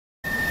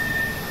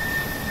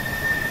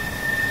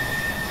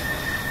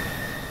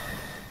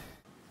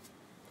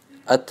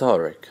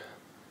At-Tariq.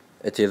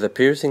 It is a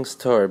piercing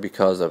star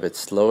because of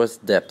its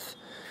lowest depth,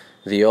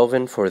 the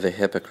oven for the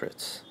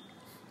hypocrites.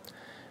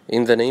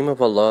 In the name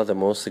of Allah, the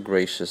Most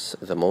Gracious,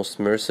 the Most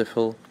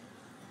Merciful,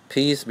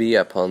 peace be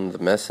upon the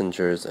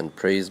messengers and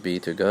praise be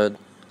to God,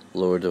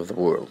 Lord of the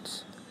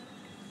worlds.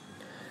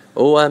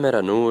 O Amir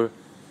Annur,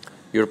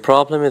 your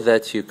problem is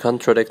that you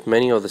contradict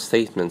many of the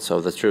statements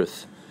of the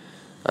truth,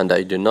 and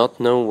I do not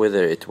know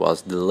whether it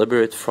was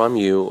deliberate from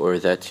you or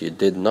that you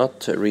did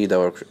not read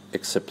our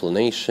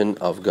explanation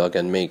of Gog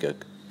and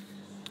Magog.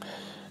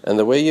 And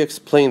the way you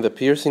explain the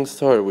piercing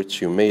star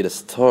which you made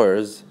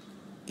stars,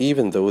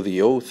 even though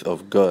the oath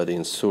of God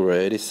in Surah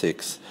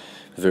 86,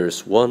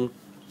 verse 1,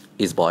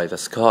 is by the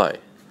sky,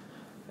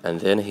 and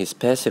then he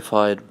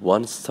specified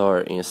one star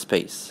in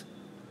space.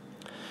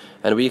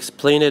 And we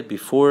explained it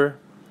before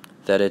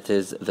that it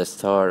is the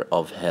star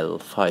of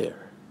Hellfire.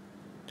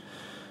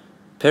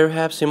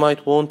 Perhaps you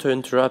might want to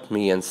interrupt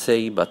me and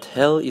say, but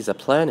Hell is a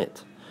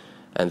planet,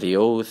 and the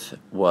oath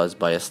was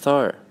by a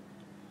star.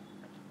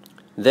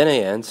 Then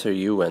I answer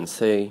you and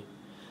say,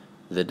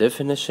 the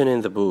definition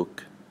in the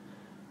book,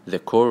 the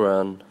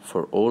Quran,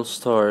 for all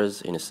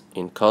stars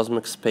in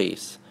cosmic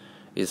space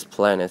is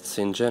planets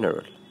in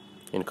general,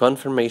 in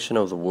confirmation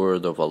of the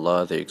word of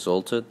Allah the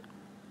Exalted.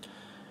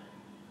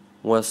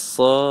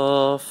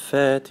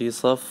 وَالصَّافَّاتِ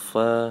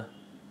صَفًّا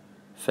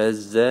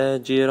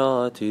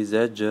فَالزَّاجِرَاتِ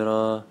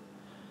زَجْرًا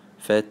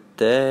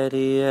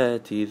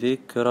فَالتَّالِيَاتِ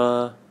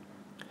ذِكْرًا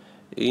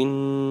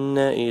إِنَّ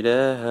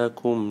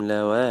إِلَهَكُمْ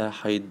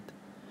لَوَاحِدٌ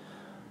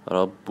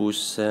رَبُّ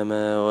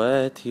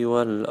السَّمَاوَاتِ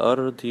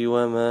وَالْأَرْضِ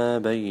وَمَا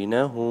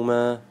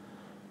بَيْنَهُمَا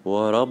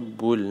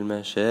وَرَبُّ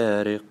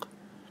الْمَشَارِقِ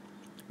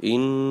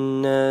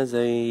إِنَّا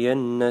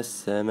زَيَّنَّا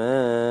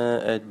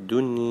السَّمَاءَ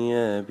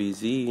الدُّنْيَا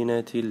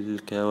بِزِينَةِ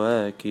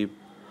الْكَوَاكِبِ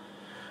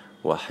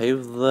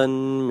وَحِفْظًا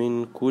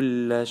مِنْ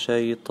كُلِّ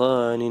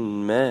شَيْطَانٍ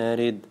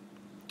مَارِدٍ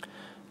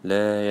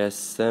لا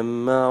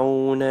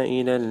يسمعون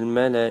إلى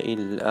الملأ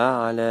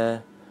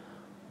الأعلى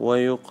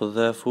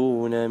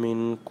ويقذفون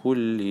من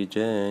كل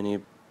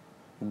جانب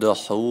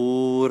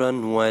دحورا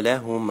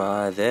ولهم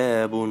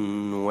عذاب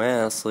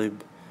واصب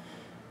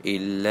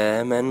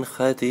إلا من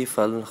خطف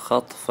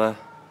الخطفة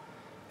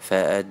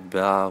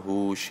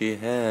فأتبعه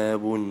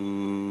شهاب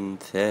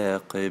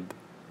ثاقب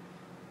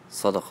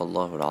صدق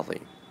الله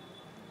العظيم.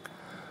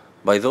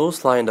 By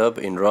those lined up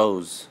in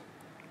rows,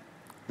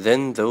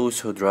 then those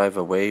who drive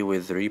away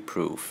with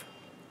reproof,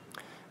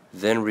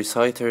 then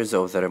reciters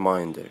of the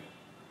reminder.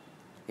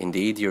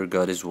 Indeed, your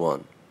God is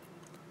one,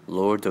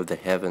 Lord of the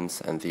heavens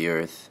and the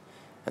earth,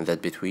 and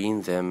that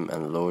between them,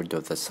 and Lord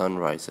of the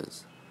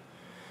sunrises.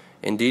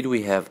 Indeed,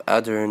 we have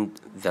adorned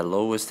the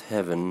lowest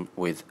heaven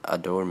with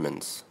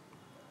adornments,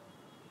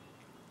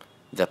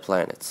 the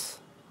planets,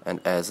 and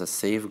as a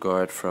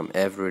safeguard from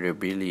every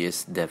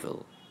rebellious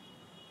devil.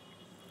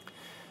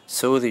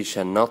 So they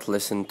shall not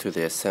listen to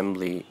the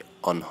assembly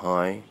on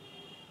high,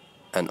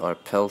 and are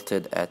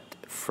pelted at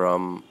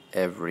from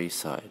every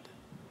side.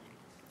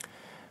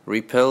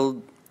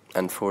 Repelled,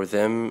 and for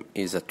them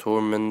is a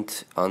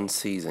torment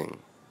unceasing,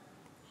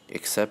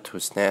 except who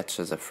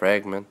snatches a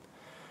fragment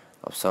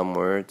of some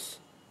words,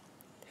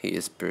 he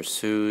is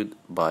pursued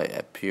by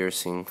a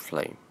piercing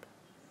flame.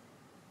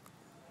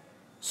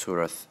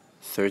 Surah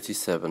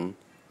 37,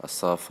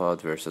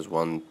 As-Safat, verses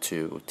 1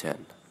 to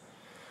 10.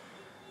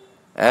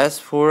 As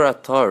for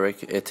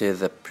At-Tariq, it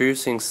is a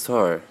piercing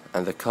star,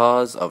 and the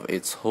cause of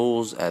its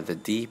holes at the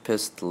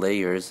deepest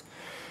layers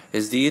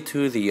is due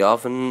to the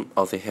oven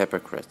of the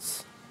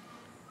hypocrites.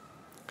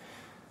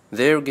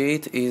 Their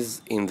gate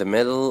is in the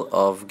middle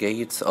of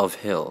gates of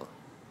hell,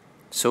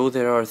 so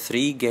there are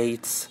 3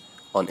 gates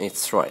on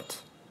its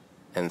right,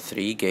 and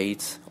 3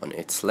 gates on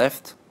its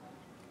left.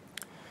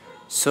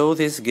 So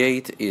this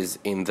gate is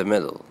in the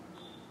middle,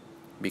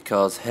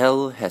 because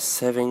hell has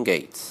 7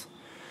 gates.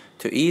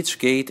 To each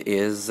gate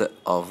is,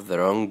 of the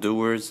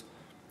wrongdoers,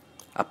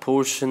 a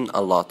portion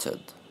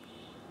allotted.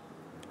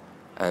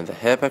 And the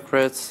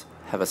hypocrites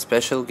have a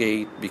special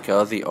gate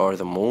because they are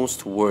the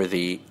most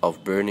worthy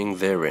of burning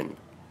therein.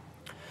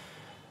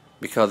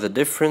 Because the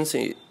difference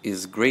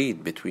is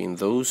great between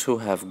those who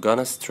have gone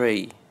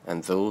astray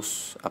and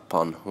those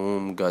upon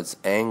whom God's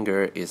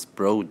anger is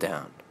brought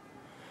down.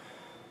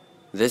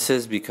 This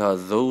is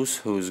because those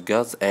whose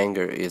God's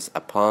anger is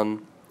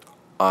upon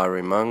are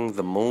among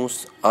the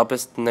most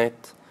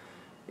obstinate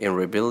in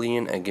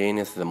rebellion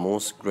against the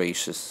Most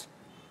Gracious.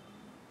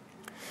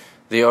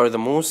 They are the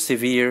most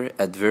severe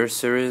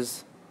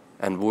adversaries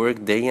and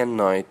work day and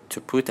night to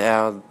put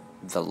out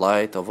the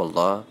light of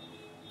Allah,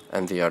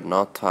 and they are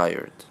not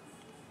tired.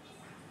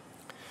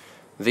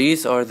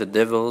 These are the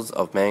devils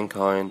of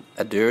mankind,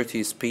 a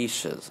dirty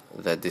species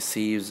that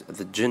deceives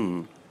the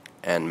jinn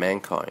and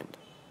mankind.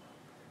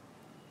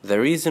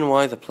 The reason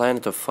why the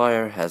planet of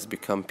fire has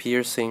become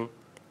piercing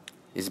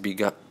is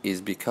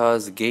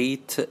because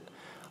gate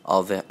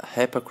of the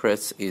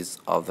hypocrites is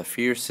of the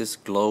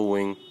fiercest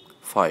glowing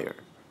fire,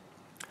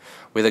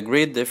 with a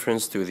great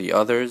difference to the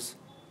others,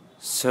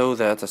 so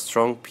that a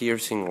strong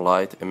piercing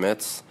light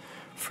emits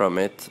from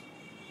it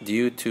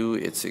due to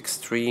its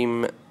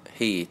extreme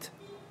heat,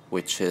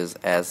 which is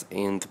as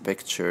in the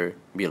picture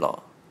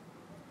below.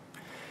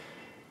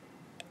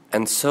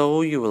 And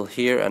so you will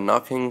hear a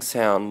knocking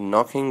sound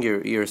knocking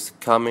your ears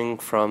coming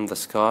from the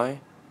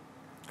sky.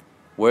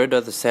 Where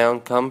does the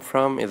sound come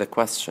from is the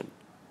question.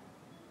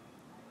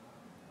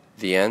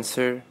 The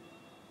answer,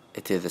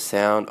 it is the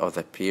sound of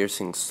the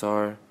piercing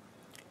star,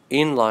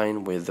 in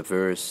line with the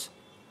verse,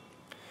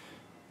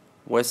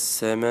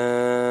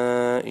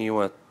 وَالسَّمَاءِ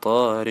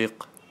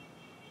وَالطَّارِقِ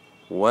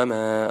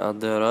وَمَا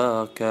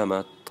أَدْرَاكَ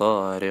مَا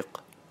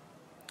الطَّارِقِ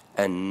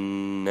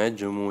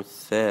النَّجْمُ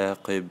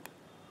الثَّاقِبِ.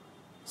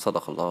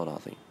 صدق الله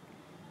العظيم.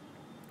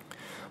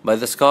 By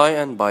the sky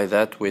and by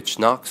that which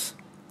knocks,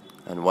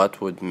 and what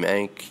would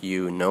make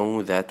you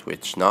know that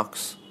which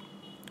knocks?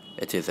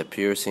 It is a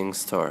piercing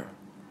star.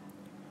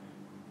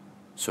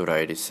 Surah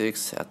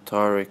 86,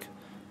 At-Tariq,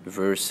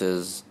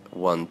 verses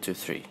 1 to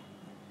 3.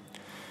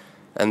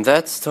 And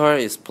that star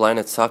is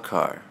planet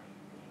Sakhar.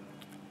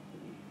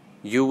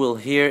 You will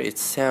hear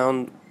its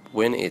sound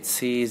when it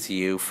sees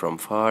you from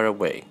far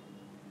away.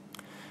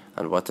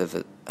 And what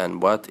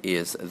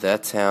is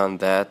that sound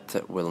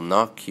that will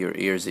knock your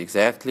ears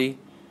exactly?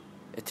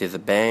 It is the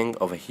bang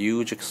of a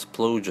huge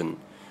explosion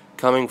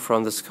coming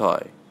from the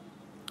sky,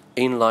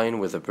 in line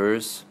with the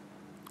verse,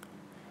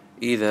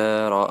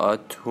 إِذَا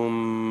رَأَتْهُمْ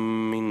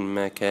مِنْ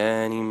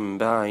مَكَانٍ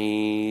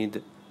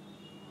بَعِيدٍ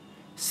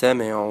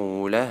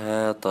سَمِعُوا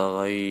لَهَا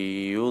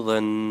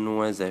تَغَيُّظًا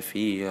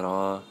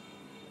وَزَفِيرًا.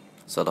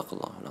 صدق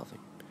الله العظيم.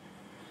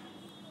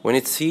 When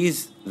it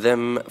sees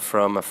them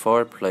from a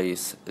far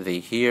place, they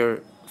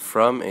hear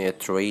from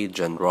it rage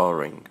and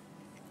roaring.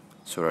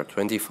 Surah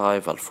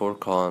 25,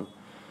 Al-Furqan,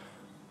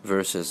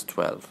 verses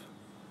 12.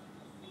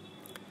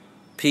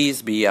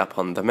 Peace be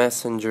upon the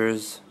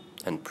messengers,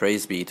 and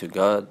praise be to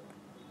God,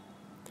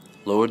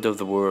 Lord of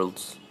the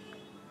worlds,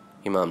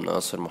 Imam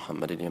Nasser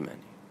Muhammad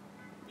Al-Yemeni.